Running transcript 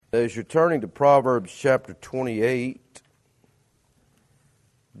As you're turning to Proverbs chapter 28,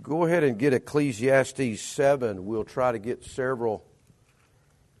 go ahead and get Ecclesiastes 7. We'll try to get several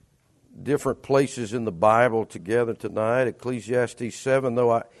different places in the Bible together tonight. Ecclesiastes 7,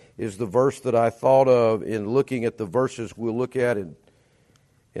 though, is the verse that I thought of in looking at the verses we'll look at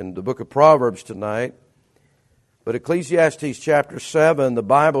in the book of Proverbs tonight. But Ecclesiastes chapter 7, the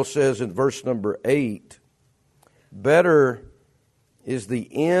Bible says in verse number 8, "Better is the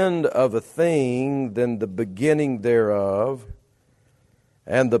end of a thing than the beginning thereof,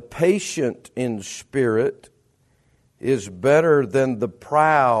 and the patient in spirit is better than the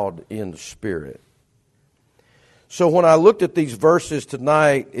proud in spirit." So when I looked at these verses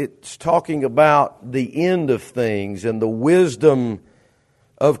tonight, it's talking about the end of things and the wisdom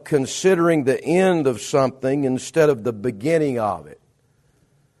of considering the end of something instead of the beginning of it.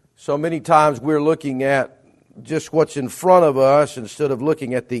 So many times we're looking at just what's in front of us instead of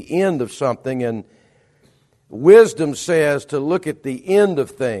looking at the end of something. And wisdom says to look at the end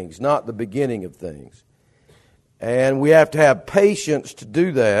of things, not the beginning of things. And we have to have patience to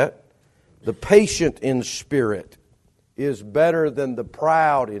do that. The patient in spirit is better than the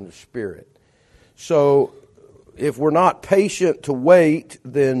proud in spirit. So if we're not patient to wait,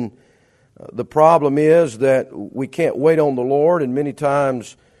 then the problem is that we can't wait on the Lord, and many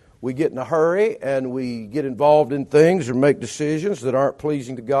times we get in a hurry and we get involved in things or make decisions that aren't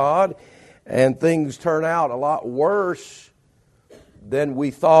pleasing to God, and things turn out a lot worse than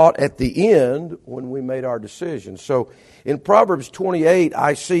we thought at the end when we made our decisions. So in Proverbs 28,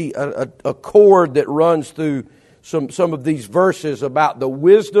 I see a chord that runs through some of these verses about the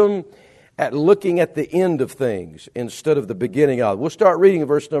wisdom at looking at the end of things instead of the beginning of it. We'll start reading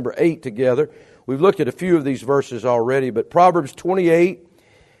verse number 8 together. We've looked at a few of these verses already, but Proverbs 28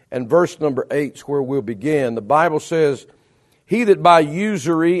 and verse number 8 is where we'll begin. The Bible says, "He that by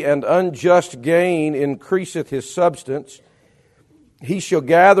usury and unjust gain increaseth his substance, he shall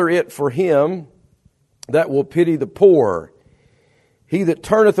gather it for him that will pity the poor. He that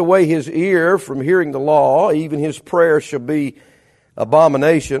turneth away his ear from hearing the law, even his prayer shall be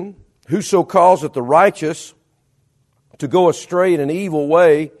abomination. Whoso causeth the righteous to go astray in an evil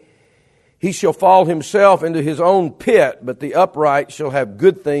way, he shall fall himself into his own pit, but the upright shall have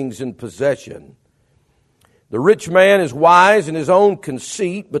good things in possession. The rich man is wise in his own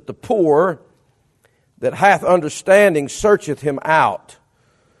conceit, but the poor that hath understanding searcheth him out.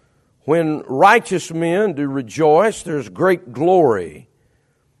 When righteous men do rejoice, there is great glory.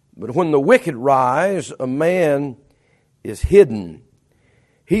 But when the wicked rise, a man is hidden.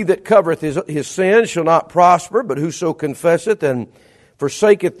 He that covereth his sin shall not prosper, but whoso confesseth and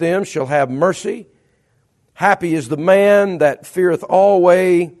forsaketh them shall have mercy. Happy is the man that feareth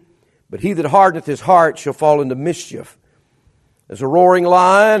always, but he that hardeneth his heart shall fall into mischief. As a roaring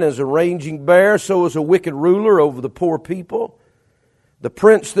lion, as a raging bear, so is a wicked ruler over the poor people. The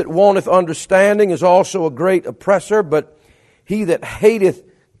prince that wanteth understanding is also a great oppressor, but he that hateth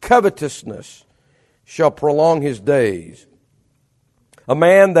covetousness shall prolong his days. A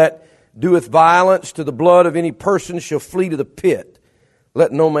man that doeth violence to the blood of any person shall flee to the pit.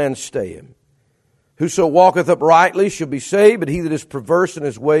 Let no man stay him. Whoso walketh uprightly shall be saved, but he that is perverse in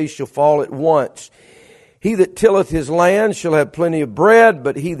his ways shall fall at once. He that tilleth his land shall have plenty of bread,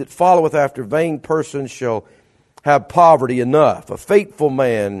 but he that followeth after vain persons shall have poverty enough. A faithful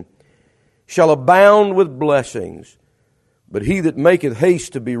man shall abound with blessings, but he that maketh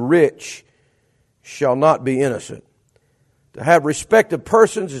haste to be rich shall not be innocent. To have respect of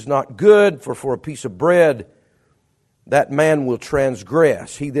persons is not good, for a piece of bread that man will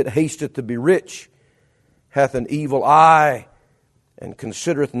transgress. He that hasteth to be rich hath an evil eye, and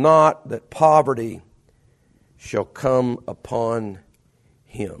considereth not that poverty shall come upon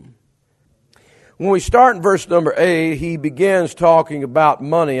him." When we start in verse number 8, he begins talking about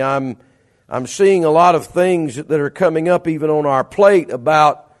money. I'm seeing a lot of things that are coming up even on our plate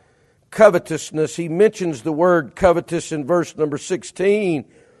about covetousness. He mentions the word covetous in verse number 16,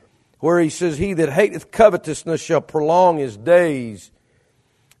 where he says, "He that hateth covetousness shall prolong his days."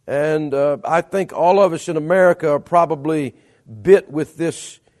 And I think all of us in America are probably bit with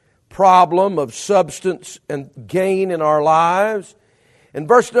this problem of substance and gain in our lives. And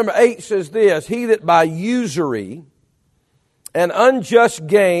verse number 8 says this, "He that by usury and unjust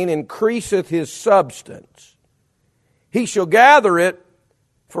gain increaseth his substance, he shall gather it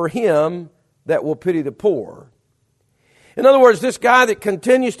for him that will pity the poor." In other words, this guy that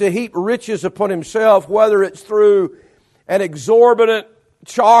continues to heap riches upon himself, whether it's through an exorbitant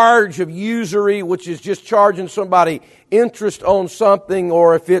charge of usury, which is just charging somebody interest on something,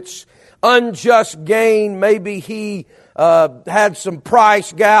 or if it's unjust gain, maybe he had some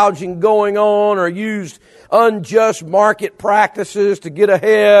price gouging going on, or used unjust market practices to get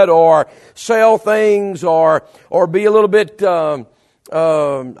ahead, or sell things, or be a little bit, I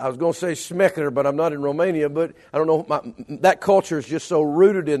was going to say smecker, but I'm not in Romania, but I don't know, that culture is just so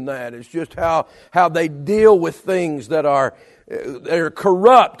rooted in that. It's just how they deal with things that are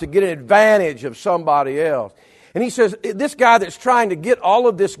corrupt to get an advantage of somebody else. And he says, this guy that's trying to get all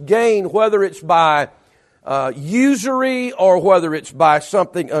of this gain, whether it's by usury or whether it's by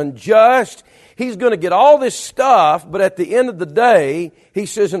something unjust, he's going to get all this stuff, but at the end of the day, he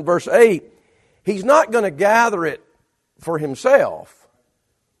says in verse 8, he's not going to gather it for himself.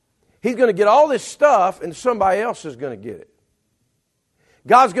 He's going to get all this stuff and somebody else is going to get it.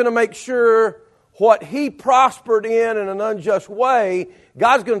 God's going to make sure what he prospered in an unjust way,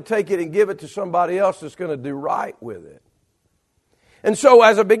 God's going to take it and give it to somebody else that's going to do right with it. And so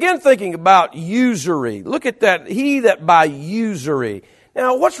as I begin thinking about usury, look at that, he that by usury.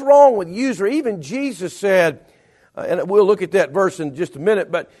 Now, what's wrong with usury? Even Jesus said, and we'll look at that verse in just a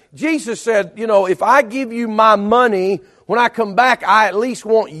minute, but Jesus said, if I give you my money, when I come back, I at least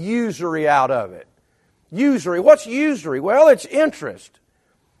want usury out of it. Usury. What's usury? Well, it's interest.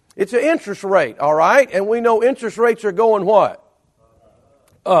 It's an interest rate, all right? And we know interest rates are going what?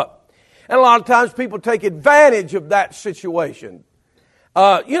 Up. And a lot of times people take advantage of that situation.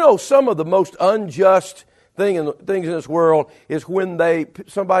 Some of the most unjust things in this world is when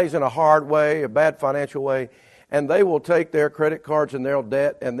somebody's in a hard way, a bad financial way, and they will take their credit cards and their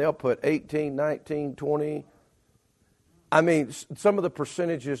debt and they'll put 18, 19, 20. I mean, some of the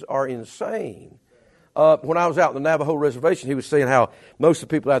percentages are insane. When I was out in the Navajo reservation, he was saying how most of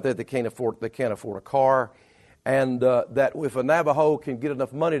the people out there, they can't afford a car, and that if a Navajo can get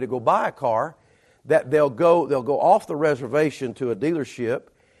enough money to go buy a car, that they'll go off the reservation to a dealership,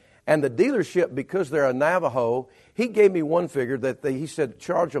 and the dealership, because they're a Navajo, he gave me one figure that he said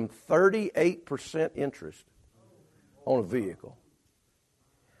charge them 38% interest on a vehicle.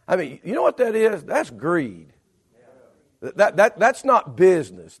 I mean, you know what that is? That's greed. That's not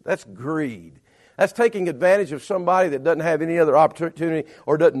business. That's greed. That's taking advantage of somebody that doesn't have any other opportunity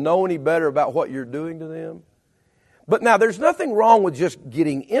or doesn't know any better about what you're doing to them. But now, there's nothing wrong with just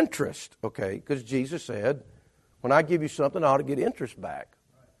getting interest, okay? Because Jesus said, when I give you something, I ought to get interest back.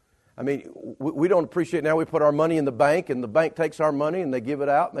 I mean, we don't appreciate now we put our money in the bank, and the bank takes our money, and they give it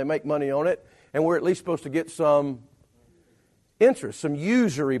out, and they make money on it, and we're at least supposed to get some interest, some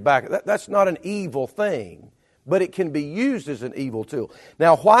usury back. That's not an evil thing, but it can be used as an evil tool.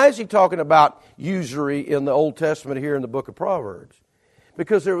 Now, why is he talking about usury in the Old Testament here in the book of Proverbs?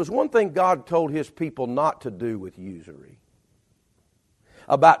 Because there was one thing God told his people not to do with usury,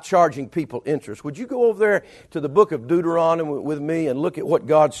 about charging people interest. Would you go over there to the book of Deuteronomy with me and look at what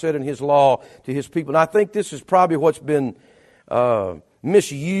God said in his law to his people? And I think this is probably what's been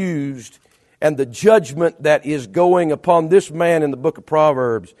misused, and the judgment that is going upon this man in the book of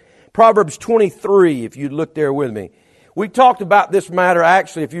Proverbs. Proverbs 23, if you'd look there with me. We talked about this matter,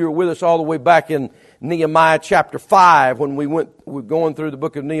 actually, if you were with us all the way back in Nehemiah chapter 5, when we were going through the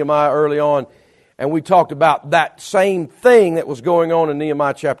book of Nehemiah early on, and we talked about that same thing that was going on in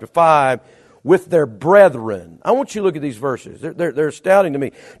Nehemiah chapter 5 with their brethren. I want you to look at these verses. They're astounding to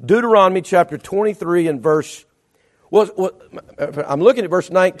me. Deuteronomy chapter 23 and verse... Well, I'm looking at verse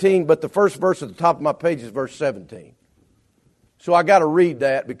 19, but the first verse at the top of my page is verse 17. So I got to read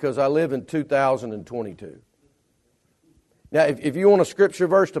that because I live in 2022. Now, if you want a scripture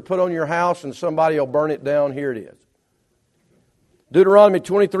verse to put on your house and somebody will burn it down, here it is. Deuteronomy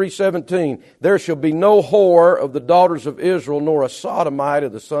 23:17. There shall be no whore of the daughters of Israel, nor a sodomite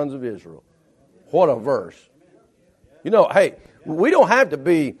of the sons of Israel. What a verse. Hey, we don't have to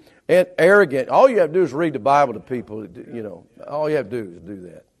be arrogant. All you have to do is read the Bible to people. All you have to do is do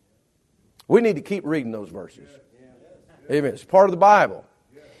that. We need to keep reading those verses. Amen. It's part of the Bible.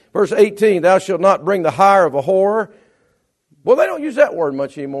 Verse 18, thou shalt not bring the hire of a whore. Well, they don't use that word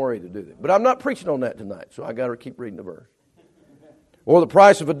much anymore either, do they? But I'm not preaching on that tonight, so I got to keep reading the verse. Or the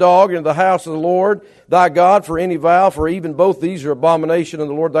price of a dog into the house of the Lord thy God for any vow, for even both these are abomination in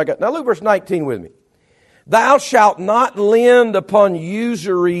the Lord thy God. Now look verse 19 with me. Thou shalt not lend upon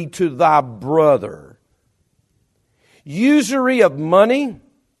usury to thy brother. Usury of money,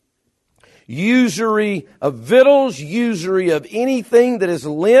 usury of victuals, usury of anything that is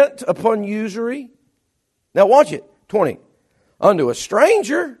lent upon usury. Now watch it. 20. Unto a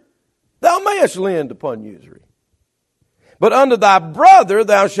stranger thou mayest lend upon usury. But unto thy brother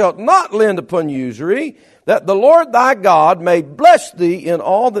thou shalt not lend upon usury, that the Lord thy God may bless thee in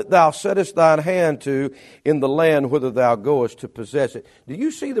all that thou settest thine hand to in the land whither thou goest to possess it. Do you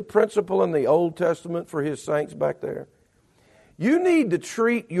see the principle in the Old Testament for his saints back there? You need to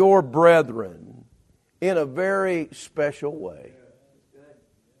treat your brethren in a very special way.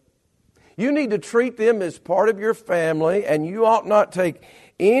 You need to treat them as part of your family, and you ought not take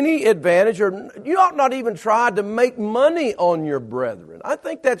any advantage, or you ought not even try to make money on your brethren. I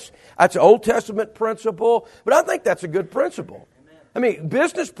think that's an Old Testament principle, but I think that's a good principle. I mean,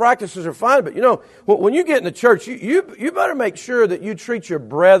 business practices are fine, but when you get in the church, you better make sure that you treat your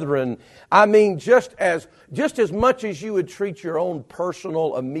brethren, I mean, just as much as you would treat your own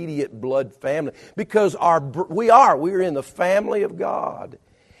personal, immediate blood family, because we're in the family of God.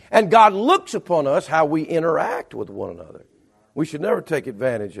 And God looks upon us how we interact with one another. We should never take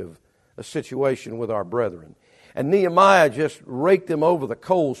advantage of a situation with our brethren. And Nehemiah just raked them over the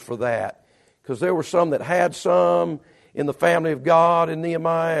coals for that, because there were some that had some in the family of God in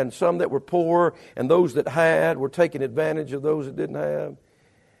Nehemiah, and some that were poor, and those that had were taking advantage of those that didn't have.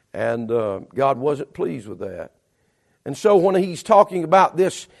 And God wasn't pleased with that. And so when he's talking about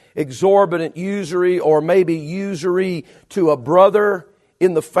this exorbitant usury, or maybe usury to a brother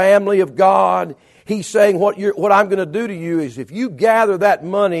in the family of God, he's saying what I'm going to do to you is, if you gather that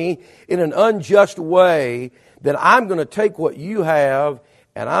money in an unjust way, then I'm going to take what you have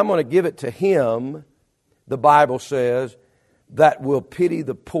and I'm going to give it to him, the Bible says, that will pity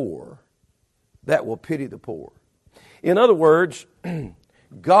the poor. That will pity the poor. In other words,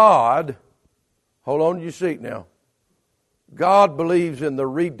 God, hold on to your seat now, God believes in the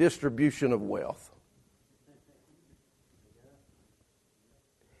redistribution of wealth.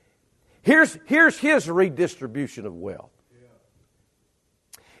 Here's his redistribution of wealth.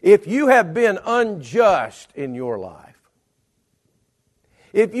 If you have been unjust in your life,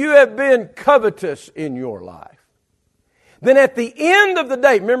 if you have been covetous in your life, then at the end of the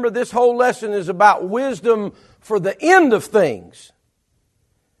day, remember this whole lesson is about wisdom for the end of things.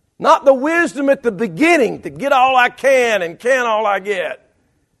 Not the wisdom at the beginning to get all I can and can all I get.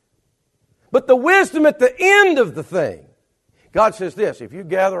 But the wisdom at the end of the thing. God says this: if you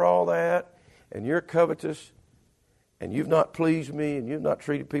gather all that and you're covetous and you've not pleased me and you've not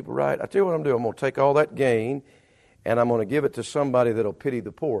treated people right, I tell you what I'm doing. I'm going to take all that gain and I'm going to give it to somebody that'll pity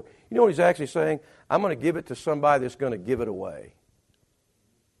the poor. You know what he's actually saying? I'm going to give it to somebody that's going to give it away.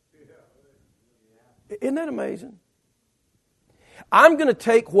 Isn't that amazing? I'm going to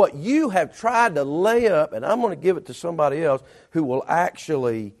take what you have tried to lay up and I'm going to give it to somebody else who will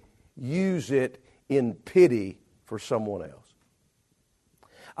actually use it in pity for someone else.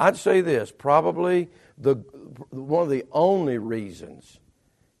 I'd say this, probably one of the only reasons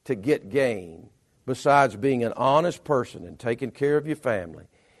to get gain, besides being an honest person and taking care of your family,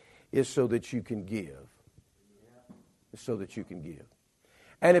 is so that you can give. It's so that you can give.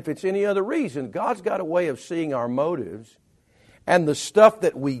 And if it's any other reason, God's got a way of seeing our motives, and the stuff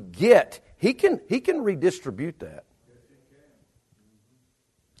that we get, He can redistribute that.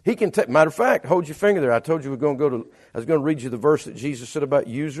 He can take. Matter of fact, hold your finger there. I told you I was going to read you the verse that Jesus said about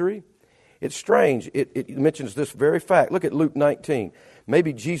usury. It's strange. It mentions this very fact. Look at Luke 19.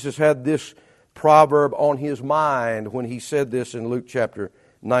 Maybe Jesus had this proverb on his mind when he said this in Luke chapter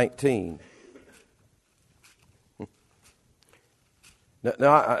 19.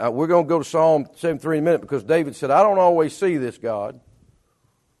 Now we're going to go to Psalm 73 in a minute, because David said, I don't always see this, God.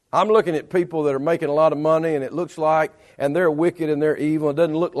 I'm looking at people that are making a lot of money, and it looks like, and they're wicked and they're evil. It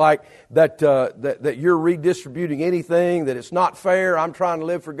doesn't look like that you're redistributing anything, that it's not fair. I'm trying to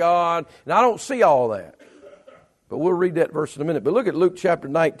live for God, and I don't see all that. But we'll read that verse in a minute. But look at Luke chapter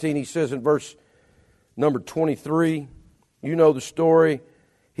 19. He says in verse number 23, you know the story.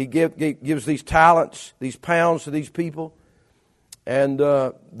 He gives these talents, these pounds to these people, and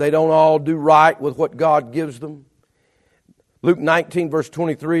they don't all do right with what God gives them. Luke 19, verse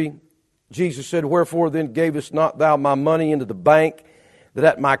 23, Jesus said, Wherefore then gavest not thou my money into the bank, that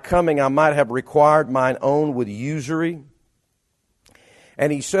at my coming I might have required mine own with usury?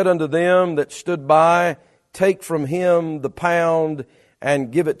 And he said unto them that stood by, Take from him the pound,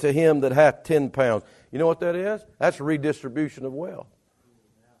 and give it to him that hath 10 pounds. You know what that is? That's a redistribution of wealth.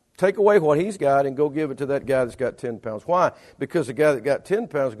 Take away what he's got and go give it to that guy that's got 10 pounds. Why? Because the guy that got 10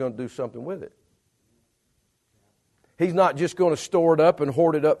 pounds is going to do something with it. He's not just going to store it up and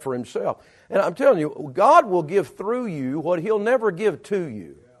hoard it up for himself. And I'm telling you, God will give through you what He'll never give to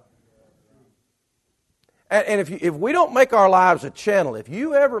you. And if we don't make our lives a channel, if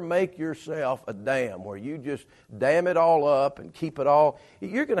you ever make yourself a dam where you just dam it all up and keep it all,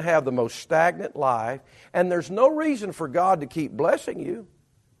 you're going to have the most stagnant life. And there's no reason for God to keep blessing you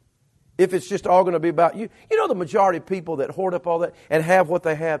if it's just all going to be about you. You know, the majority of people that hoard up all that and have what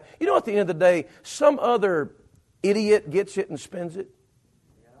they have, you know, at the end of the day, some other idiot gets it and spends it.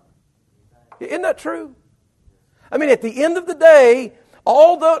 Isn't that true? I mean, at the end of the day,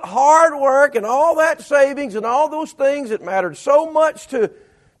 all the hard work and all that savings and all those things that mattered so much to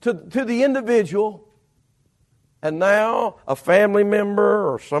the individual, and now a family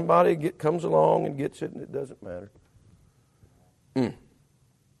member or somebody comes along and gets it, and it doesn't matter.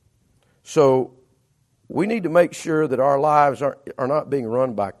 So we need to make sure that our lives are not being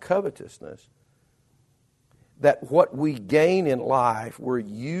run by covetousness, that what we gain in life we're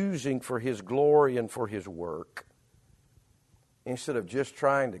using for His glory and for His work, instead of just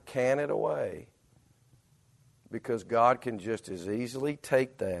trying to can it away, because God can just as easily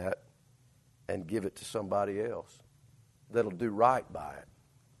take that and give it to somebody else that'll do right by it.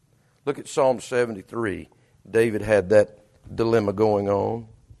 Look at Psalm 73. David had that dilemma going on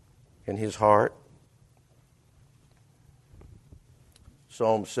in his heart.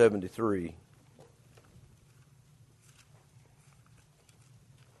 Psalm 73.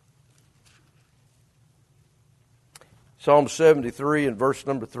 Psalm 73 and verse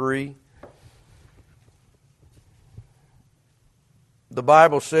number 3. The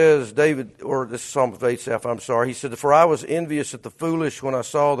Bible says, David, or this is Psalm of Asaph, I'm sorry, he said, "For I was envious at the foolish when I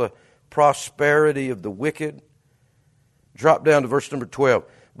saw the prosperity of the wicked." Drop down to verse number 12.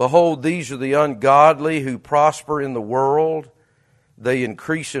 "Behold, these are the ungodly who prosper in the world. They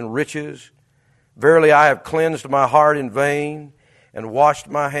increase in riches. Verily I have cleansed my heart in vain and washed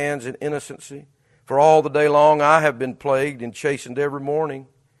my hands in innocency. For all the day long I have been plagued and chastened every morning.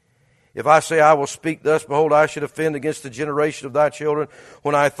 If I say I will speak thus, behold, I should offend against the generation of thy children.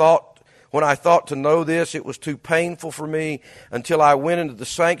 When I thought to know this, it was too painful for me until I went into the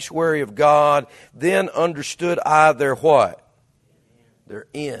sanctuary of God. Then understood I their what? Their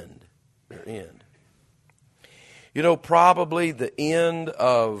end. Their end." You know, probably the end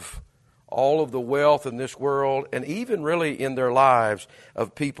of all of the wealth in this world, and even really in their lives,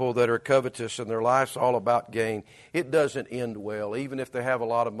 of people that are covetous and their life's all about gain, it doesn't end well. Even if they have a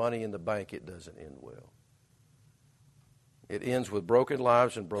lot of money in the bank, it doesn't end well. It ends with broken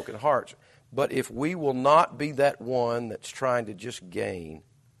lives and broken hearts. But if we will not be that one that's trying to just gain,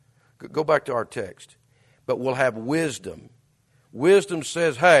 go back to our text, but we'll have wisdom. Wisdom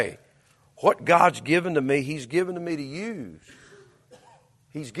says, hey, what God's given to me, He's given to me to use.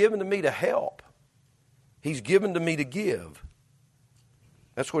 He's given to me to help. He's given to me to give.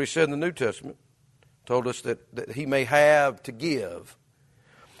 That's what He said in the New Testament. Told us that He may have to give.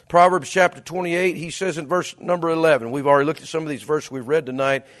 Proverbs chapter 28, he says in verse number 11, we've already looked at some of these verses we've read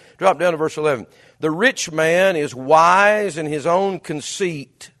tonight. Drop down to verse 11. "The rich man is wise in his own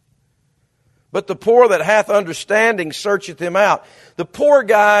conceit, but the poor that hath understanding searcheth him out." The poor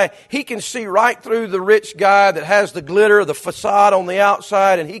guy, he can see right through the rich guy that has the glitter, the facade on the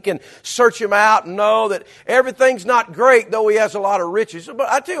outside, and he can search him out and know that everything's not great, though he has a lot of riches. But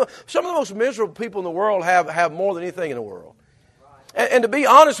I tell you, some of the most miserable people in the world have more than anything in the world. And to be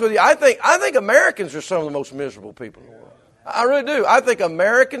honest with you, I think Americans are some of the most miserable people in the world. I really do. I think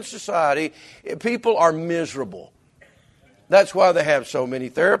American society, people are miserable. That's why they have so many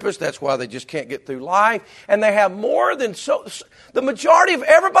therapists. That's why they just can't get through life. And they have more than the majority of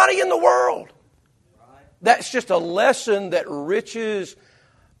everybody in the world. That's just a lesson that riches,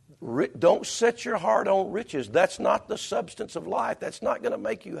 don't set your heart on riches. That's not the substance of life. That's not going to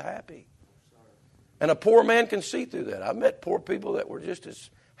make you happy. And a poor man can see through that. I've met poor people that were just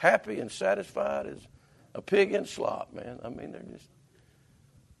as happy and satisfied as a pig in slop, man. I mean,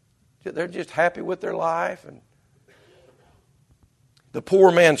 they're just happy with their life. And the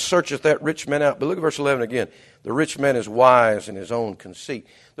poor man searcheth that rich man out. But look at verse 11 again. "The rich man is wise in his own conceit."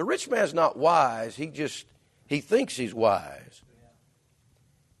 The rich man's not wise. He thinks he's wise.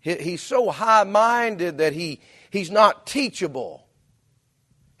 He's so high-minded that he's not teachable.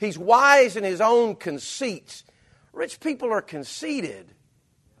 He's wise in his own conceits. Rich people are conceited,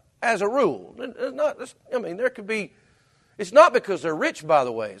 as a rule. There could be. It's not because they're rich, by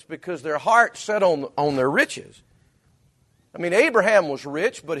the way. It's because their heart's set on their riches. I mean, Abraham was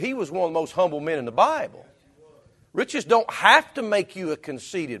rich, but he was one of the most humble men in the Bible. Riches don't have to make you a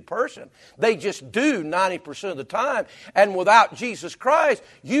conceited person. They just do 90% of the time. And without Jesus Christ,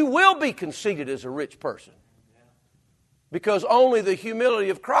 you will be conceited as a rich person. Because only the humility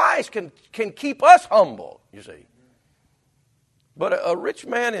of Christ can keep us humble, you see. But a rich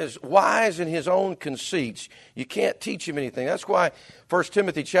man is wise in his own conceits. You can't teach him anything. That's why 1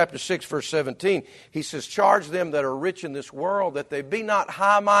 Timothy chapter 6, verse 17, he says, "Charge them that are rich in this world that they be not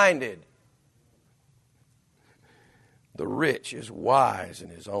high-minded." The rich is wise in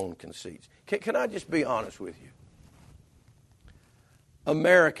his own conceits. Can I just be honest with you?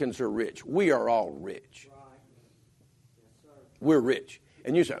 Americans are rich. We are all rich. We're rich.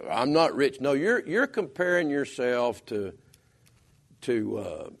 And you say, I'm not rich. No, you're comparing yourself to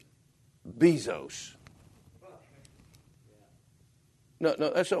Bezos. No,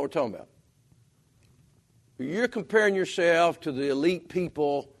 that's not what we're talking about. You're comparing yourself to the elite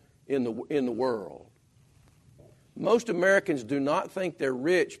people in the world. Most Americans do not think they're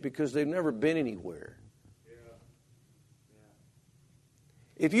rich because they've never been anywhere.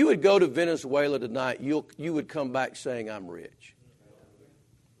 If you would go to Venezuela tonight, you would come back saying, I'm rich.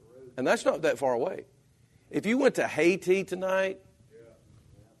 And that's not that far away. If you went to Haiti tonight,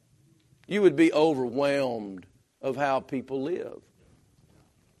 you would be overwhelmed of how people live.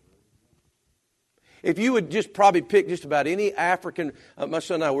 If you would just probably pick just about any African, my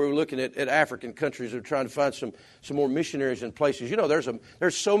son and I were looking at African countries and trying to find some more missionaries in places. You know,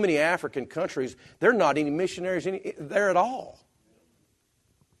 there's so many African countries, there are not any missionaries there at all.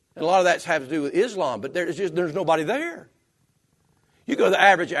 And a lot of that has to do with Islam, but there's nobody there. You go to the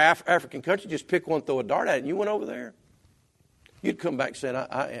average African country, just pick one, throw a dart at it, and you went over there. You'd come back saying,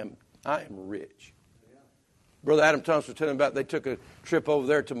 I am rich. Brother Adam Thompson was telling me about they took a trip over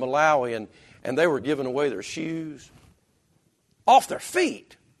there to Malawi, and they were giving away their shoes off their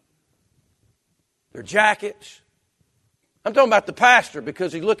feet, their jackets. I'm talking about the pastor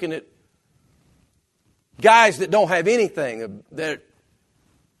because he's looking at guys that don't have anything, that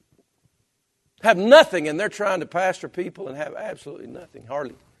have nothing, and they're trying to pastor people and have absolutely nothing,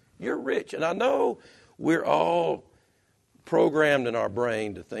 hardly. You're rich. And I know we're all programmed in our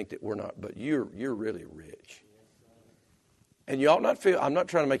brain to think that we're not, but you're really rich. And you ought not feel, I'm not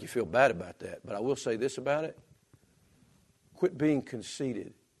trying to make you feel bad about that, but I will say this about it. Quit being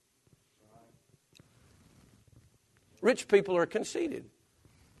conceited. Rich people are conceited.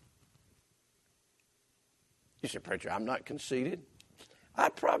 You say, preacher, I'm not conceited.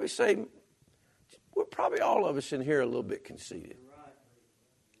 I'd probably say, we're probably all of us in here a little bit conceited.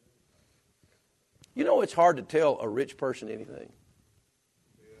 You know, it's hard to tell a rich person anything.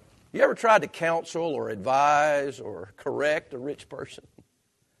 You ever tried to counsel or advise or correct a rich person?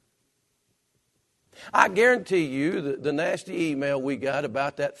 I guarantee you that the nasty email we got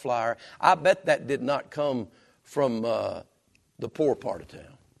about that flyer, I bet that did not come from the poor part of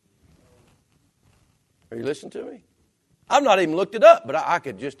town. Are you listening to me? I've not even looked it up, but I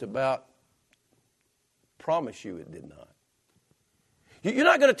could just about promise you it did not. You're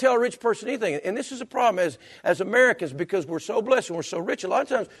not going to tell a rich person anything. And this is a problem as Americans, because we're so blessed and we're so rich. A lot of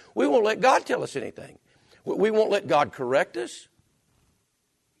times we won't let God tell us anything. We won't let God correct us.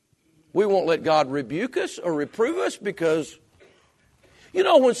 We won't let God rebuke us or reprove us because, you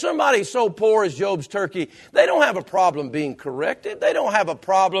know, when somebody's so poor as Job's turkey, they don't have a problem being corrected. They don't have a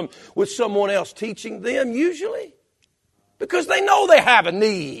problem with someone else teaching them usually because they know they have a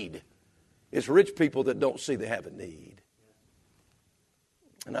need. It's rich people that don't see they have a need.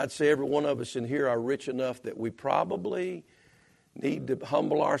 And I'd say every one of us in here are rich enough that we probably need to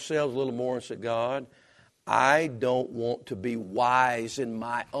humble ourselves a little more and say, God, I don't want to be wise in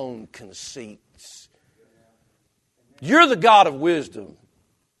my own conceits. You're the God of wisdom.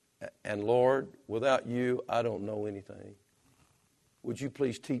 And Lord, without you, I don't know anything. Would you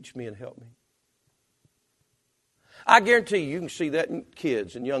please teach me and help me? I guarantee you can see that in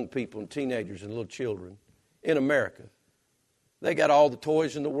kids and young people and teenagers and little children in America. They got all the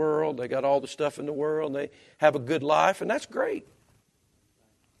toys in the world. They got all the stuff in the world. They have a good life, and that's great.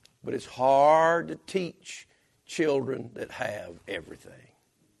 But it's hard to teach children that have everything.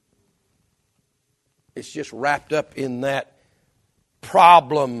 It's just wrapped up in that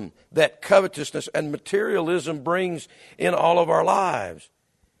problem that covetousness and materialism brings in all of our lives.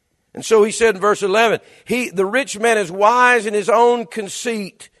 And so he said in verse 11, the rich man is wise in his own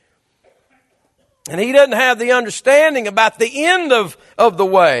conceit. And he doesn't have the understanding about the end of the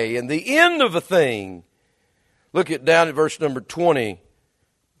way and the end of a thing. Look down at verse number 20.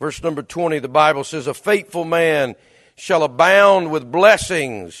 Verse number 20, the Bible says, a faithful man shall abound with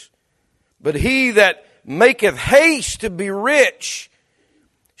blessings, but he that maketh haste to be rich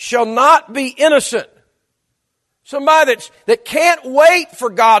shall not be innocent. Somebody that can't wait for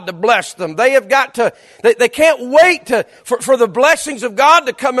God to bless them. They have got to, they can't wait for the blessings of God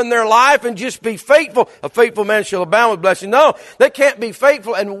to come in their life and just be faithful. A faithful man shall abound with blessing. No, they can't be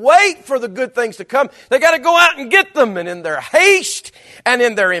faithful and wait for the good things to come. They got to go out and get them. And in their haste and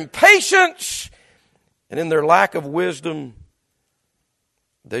in their impatience and in their lack of wisdom,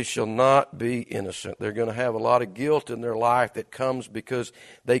 they shall not be innocent. They're going to have a lot of guilt in their life that comes because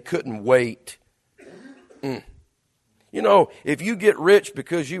they couldn't wait. You know, if you get rich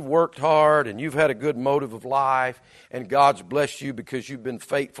because you've worked hard and you've had a good motive of life and God's blessed you because you've been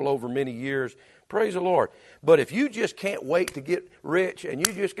faithful over many years, Praise the Lord. But if you just can't wait to get rich and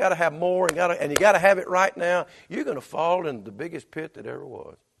you just got to have more and you got to have it right now, you're going to fall in the biggest pit that ever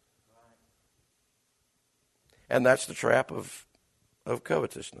was. And that's the trap of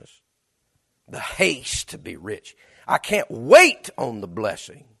covetousness. The haste to be rich. I can't wait on the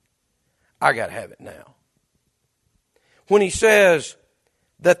blessing. I got to have it now. When he says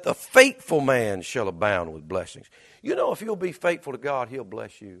that the faithful man shall abound with blessings. You know, if you'll be faithful to God, He'll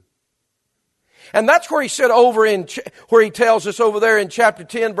bless you. And that's where he said where he tells us over there in chapter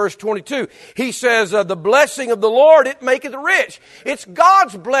 10, verse 22. He says, the blessing of the Lord, it maketh rich. It's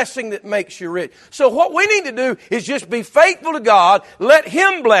God's blessing that makes you rich. So what we need to do is just be faithful to God. Let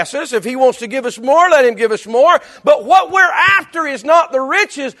Him bless us. If He wants to give us more, let Him give us more. But what we're after is not the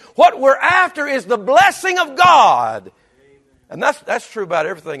riches. What we're after is the blessing of God. And that's true about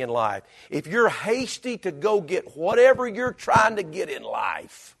everything in life. If you're hasty to go get whatever you're trying to get in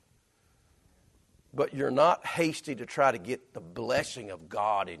life, but you're not hasty to try to get the blessing of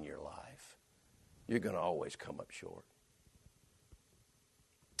God in your life, you're going to always come up short.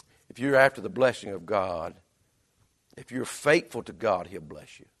 If you're after the blessing of God, if you're faithful to God, He'll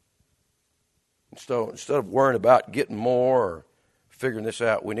bless you. So instead of worrying about getting more or figuring this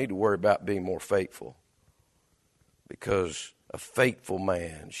out, we need to worry about being more faithful. Because a faithful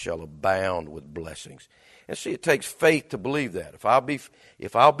man shall abound with blessings. And see, it takes faith to believe that. If I'll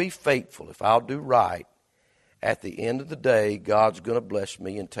be faithful, if I'll do right, at the end of the day, God's going to bless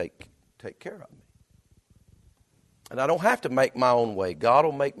me and take care of me. And I don't have to make my own way. God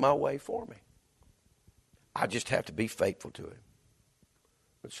will make my way for me. I just have to be faithful to Him.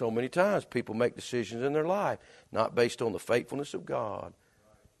 But so many times people make decisions in their life not based on the faithfulness of God,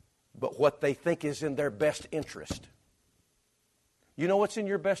 but what they think is in their best interest. You know what's in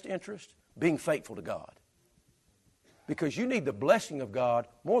your best interest? Being faithful to God. Because you need the blessing of God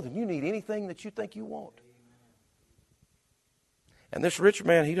more than you need anything that you think you want. And this rich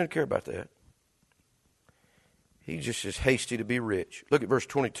man, he doesn't care about that. He just is hasty to be rich. Look at verse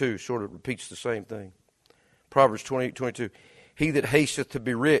 22, sort of repeats the same thing. Proverbs 28:22. He that hasteth to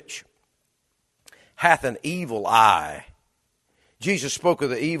be rich hath an evil eye. Jesus spoke of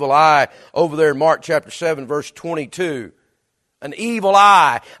the evil eye over there in Mark chapter 7, verse 22. An evil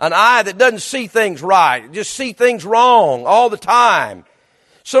eye, an eye that doesn't see things right, just see things wrong all the time.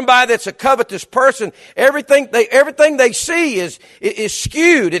 Somebody that's a covetous person, everything they see is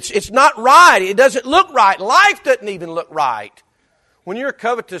skewed. It's not right. It doesn't look right. Life doesn't even look right. When you're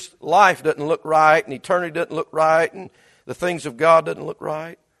covetous, life doesn't look right, and eternity doesn't look right, and the things of God doesn't look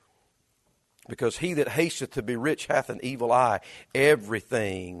right. Because he that hasteth to be rich hath an evil eye.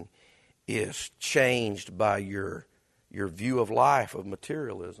 Everything is changed by your view of life, of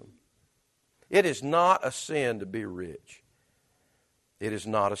materialism. It is not a sin to be rich. It is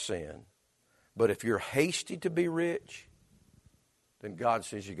not a sin. But if you're hasty to be rich, then God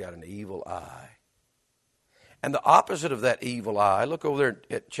says you got an evil eye. And the opposite of that evil eye, look over there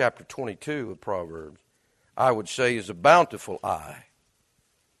at chapter 22 of Proverbs, I would say is a bountiful eye.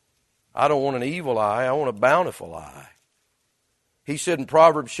 I don't want an evil eye, I want a bountiful eye. He said in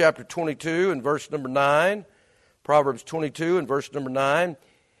Proverbs chapter 22 and verse number 9, Proverbs 22 and verse number 9,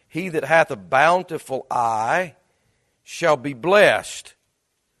 he that hath a bountiful eye shall be blessed,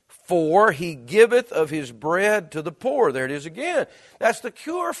 for he giveth of his bread to the poor. There it is again. That's the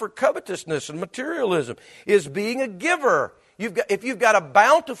cure for covetousness and materialism, is being a giver. If you've got a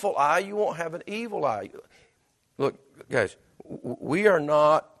bountiful eye, you won't have an evil eye. Look, guys, we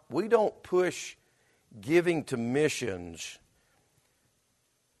don't push giving to missions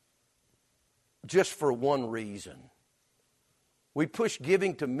just for one reason. We push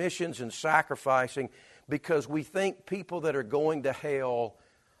giving to missions and sacrificing because we think people that are going to hell,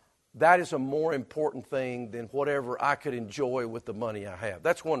 that is a more important thing than whatever I could enjoy with the money I have.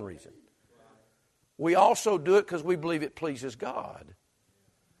 That's one reason. We also do it because we believe it pleases God.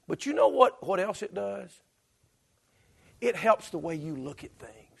 But you know what else it does? It helps the way you look at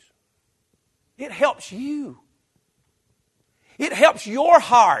things. It helps you. It helps your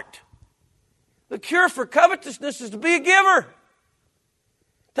heart. The cure for covetousness is to be a giver.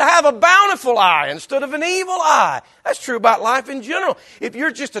 To have a bountiful eye instead of an evil eye. That's true about life in general. If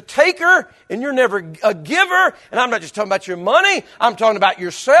you're just a taker and you're never a giver, and I'm not just talking about your money, I'm talking about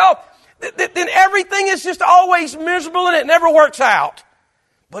yourself, then everything is just always miserable and it never works out.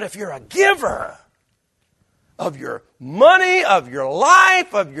 But if you're a giver of your money, of your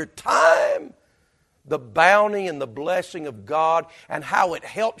life, of your time, the bounty and the blessing of God and how it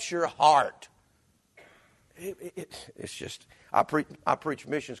helps your heart. It's just, I preach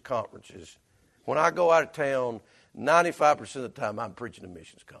missions conferences. When I go out of town, 95% of the time I'm preaching a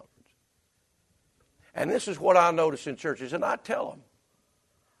missions conference. And this is what I notice in churches, and I tell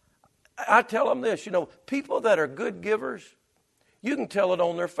them this, people that are good givers, you can tell it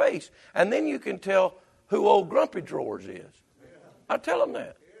on their face. And then you can tell who old Grumpy Drawers is. I tell them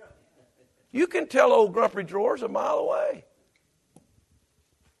that. You can tell old Grumpy Drawers a mile away.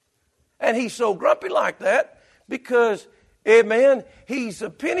 And he's so grumpy like that because, amen, he's a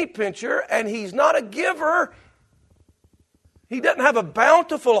penny pincher and he's not a giver. He doesn't have a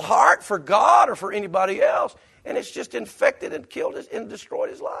bountiful heart for God or for anybody else. And it's just infected and killed and destroyed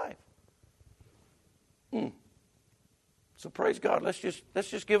his life. So praise God. Let's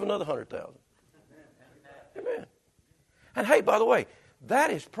just give another 100,000. Amen. And hey, by the way,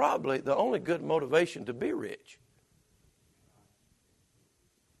 that is probably the only good motivation to be rich.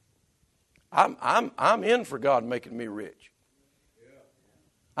 I'm in for God making me rich.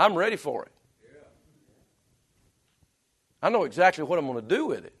 I'm ready for it. I know exactly what I'm going to do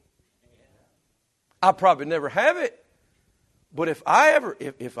with it. I'll probably never have it, but if I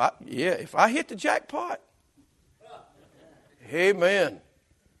hit the jackpot, amen.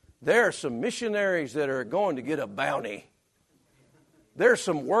 There are some missionaries that are going to get a bounty. There are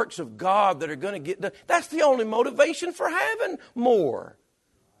some works of God that are going to get done. That's the only motivation for having more.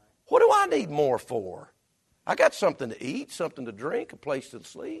 What do I need more for? I got something to eat, something to drink, a place to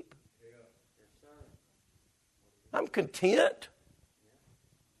sleep. I'm content.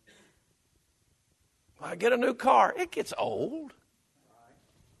 I get a new car. It gets old.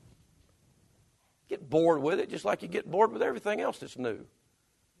 Get bored with it just like you get bored with everything else that's new.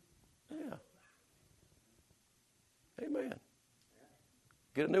 Yeah. Amen.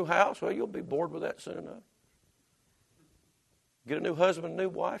 Get a new house. Well, you'll be bored with that soon enough. Get a new husband, a new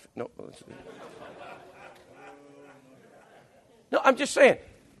wife. No. No, I'm just saying.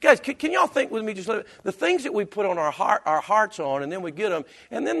 Guys, can y'all think with me just a little bit? The things that we put on our hearts on, and then we get them,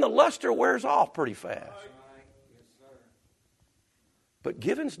 and then the luster wears off pretty fast. But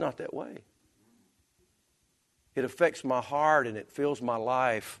giving's not that way. It affects my heart, and it fills my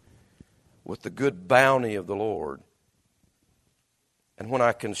life with the good bounty of the Lord. And when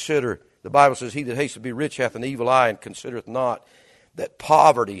I consider, the Bible says, he that hates to be rich hath an evil eye, and considereth not that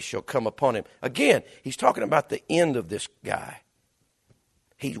poverty shall come upon him. Again, he's talking about the end of this guy.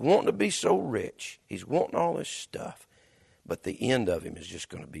 He's wanting to be so rich. He's wanting all this stuff. But the end of him is just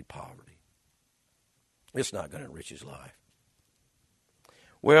going to be poverty. It's not going to enrich his life.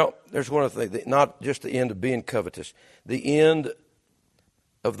 Well, there's one other thing. Not just the end of being covetous. The end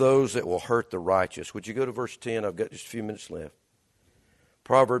of those that will hurt the righteous. Would you go to verse 10? I've got just a few minutes left.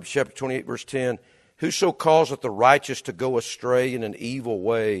 Proverbs chapter 28, verse 10. Whoso causeth the righteous to go astray in an evil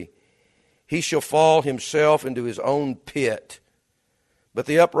way, he shall fall himself into his own pit. But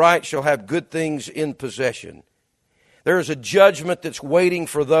the upright shall have good things in possession. There is a judgment that's waiting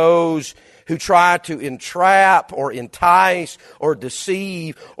for those who try to entrap or entice or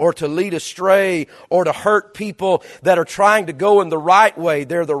deceive or to lead astray or to hurt people that are trying to go in the right way.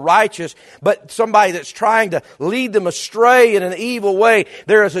 They're the righteous, but somebody that's trying to lead them astray in an evil way.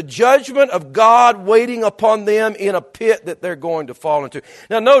 There is a judgment of God waiting upon them in a pit that they're going to fall into.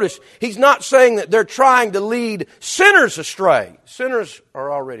 Now notice, he's not saying that they're trying to lead sinners astray. Sinners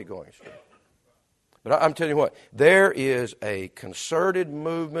are already going astray. But I'm telling you what, there is a concerted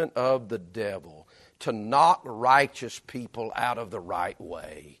movement of the devil to knock righteous people out of the right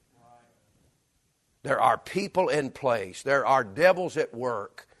way. There are people in place. There are devils at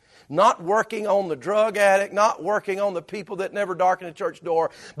work. Not working on the drug addict, not working on the people that never darken the church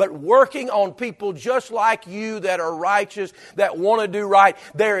door, but working on people just like you that are righteous, that want to do right.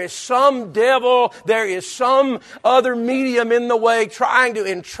 There is some devil, there is some other medium in the way trying to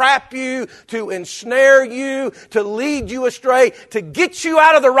entrap you, to ensnare you, to lead you astray, to get you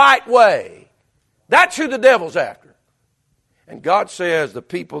out of the right way. That's who the devil's after. And God says the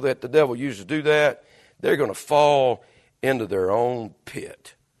people that the devil uses to do that, they're going to fall into their own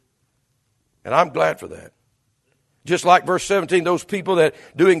pit. And I'm glad for that. Just like verse 17, those people that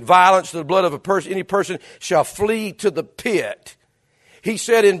doing violence to the blood of a person, any person shall flee to the pit. He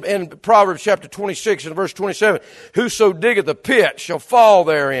said in Proverbs chapter 26 and verse 27, whoso diggeth a pit shall fall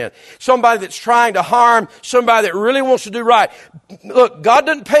therein. Somebody that's trying to harm somebody that really wants to do right. Look, God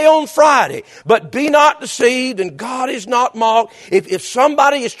doesn't pay on Friday, but be not deceived and God is not mocked. If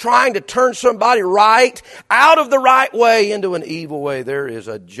somebody is trying to turn somebody right out of the right way into an evil way, there is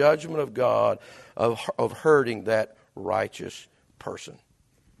a judgment of God of hurting that righteous person.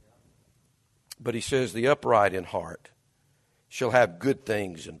 But he says the upright in heart shall have good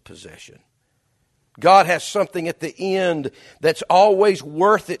things in possession. God has something at the end that's always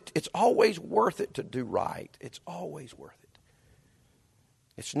worth it. It's always worth it to do right. It's always worth it.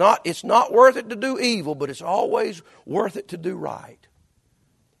 It's not worth it to do evil, but it's always worth it to do right.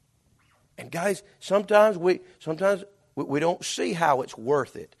 And guys, sometimes we don't see how it's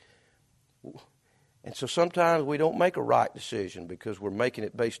worth it. And so sometimes we don't make a right decision because we're making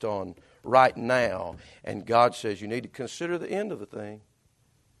it based on right now. And God says you need to consider the end of the thing.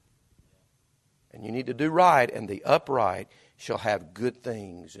 And you need to do right, and the upright shall have good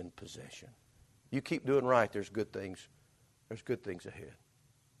things in possession. You keep doing right, there's good things. There's good things ahead.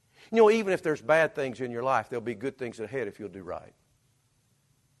 You know, even if there's bad things in your life, there'll be good things ahead if you'll do right.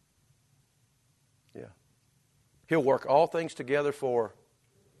 Yeah. He'll work all things together for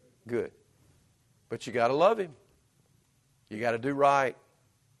good. But you got to love Him. You got to do right.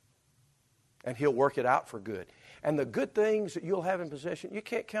 And He'll work it out for good. And the good things that you'll have in possession, you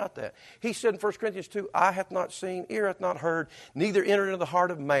can't count that. He said in 1 Corinthians 2, eye hath not seen, ear hath not heard, neither entered into the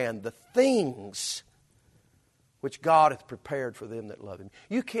heart of man the things which God hath prepared for them that love Him.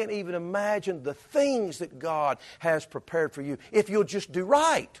 You can't even imagine the things that God has prepared for you if you'll just do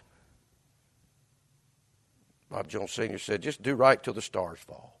right. Bob Jones Sr. said, just do right till the stars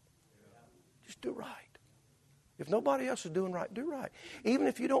fall. Just do right. If nobody else is doing right, do right. Even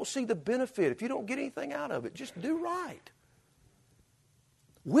if you don't see the benefit, if you don't get anything out of it, just do right.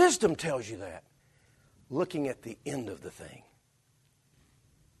 Wisdom tells you that. Looking at the end of the thing,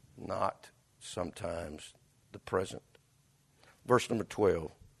 not sometimes the present. Verse number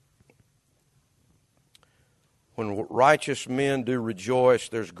 12. When righteous men do rejoice,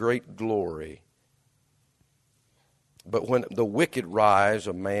 there's great glory. But when the wicked rise,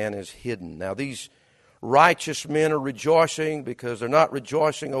 a man is hidden. Now these righteous men are rejoicing because they're not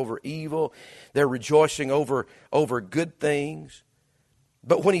rejoicing over evil. They're rejoicing over good things.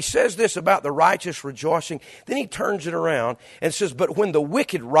 But when he says this about the righteous rejoicing, then he turns it around and says, but when the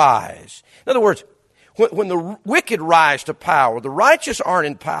wicked rise. In other words, when the wicked rise to power, the righteous aren't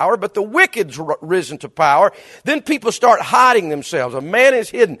in power, but the wicked's risen to power, then people start hiding themselves. A man is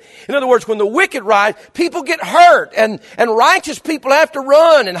hidden. In other words, when the wicked rise, people get hurt, and righteous people have to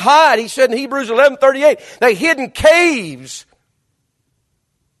run and hide. He said in Hebrews 11:38, they hid in caves,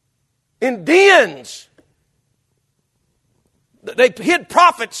 in dens. They hid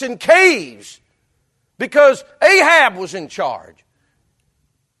prophets in caves because Ahab was in charge.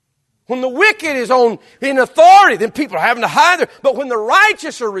 When the wicked is in authority, then people are having to hide there. But when the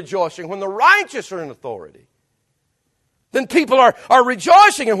righteous are rejoicing, when the righteous are in authority, then people are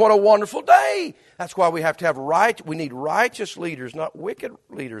rejoicing, and what a wonderful day. That's why we have to have we need righteous leaders, not wicked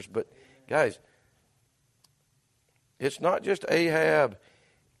leaders. But guys, it's not just Ahab,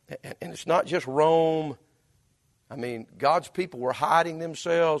 and it's not just Rome. I mean, God's people were hiding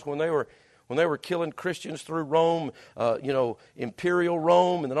themselves when they were killing Christians through Rome, imperial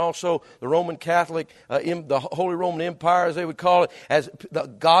Rome, and then also the Roman Catholic, the Holy Roman Empire, as they would call it, as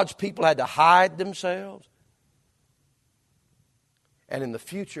God's people had to hide themselves. And in the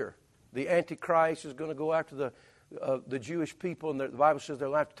future, the Antichrist is going to go after the Jewish people, and the Bible says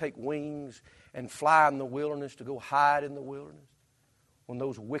they'll have to take wings and fly in the wilderness to go hide in the wilderness. When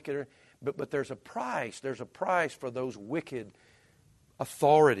those wicked are, but there's a price. There's a price for those wicked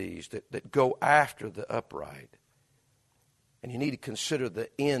authorities that go after the upright. And you need to consider the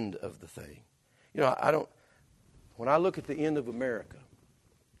end of the thing. You know, when I look at the end of America,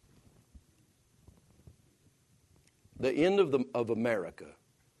 the end of America,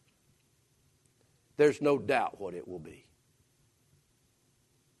 there's no doubt what it will be.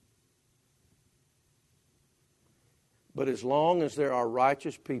 But as long as there are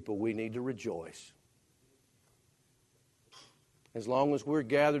righteous people, we need to rejoice. As long as we're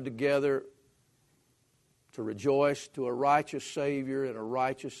gathered together to rejoice to a righteous Savior and a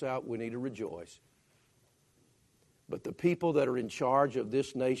righteous out, we need to rejoice. But the people that are in charge of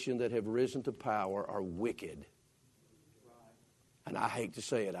this nation that have risen to power are wicked. And I hate to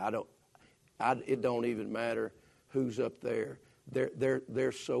say it, it don't even matter who's up there.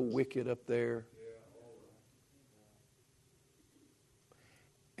 They're so wicked up there.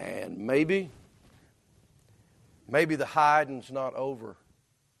 And maybe the hiding's not over.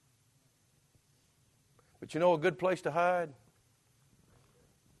 But you know a good place to hide?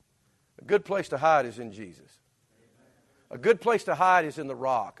 A good place to hide is in Jesus. A good place to hide is in the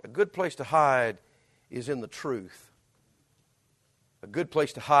rock. A good place to hide is in the truth. A good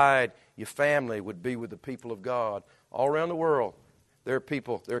place to hide your family would be with the people of God. All around the world, there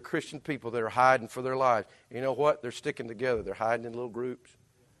are Christian people that are hiding for their lives. You know what? They're sticking together. They're hiding in little groups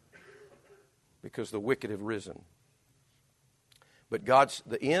because the wicked have risen. But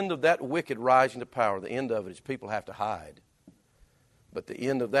the end of that wicked rising to power, the end of it is people have to hide. But the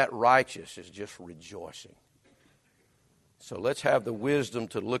end of that righteous is just rejoicing. So let's have the wisdom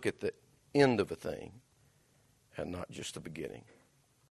to look at the end of a thing and not just the beginning.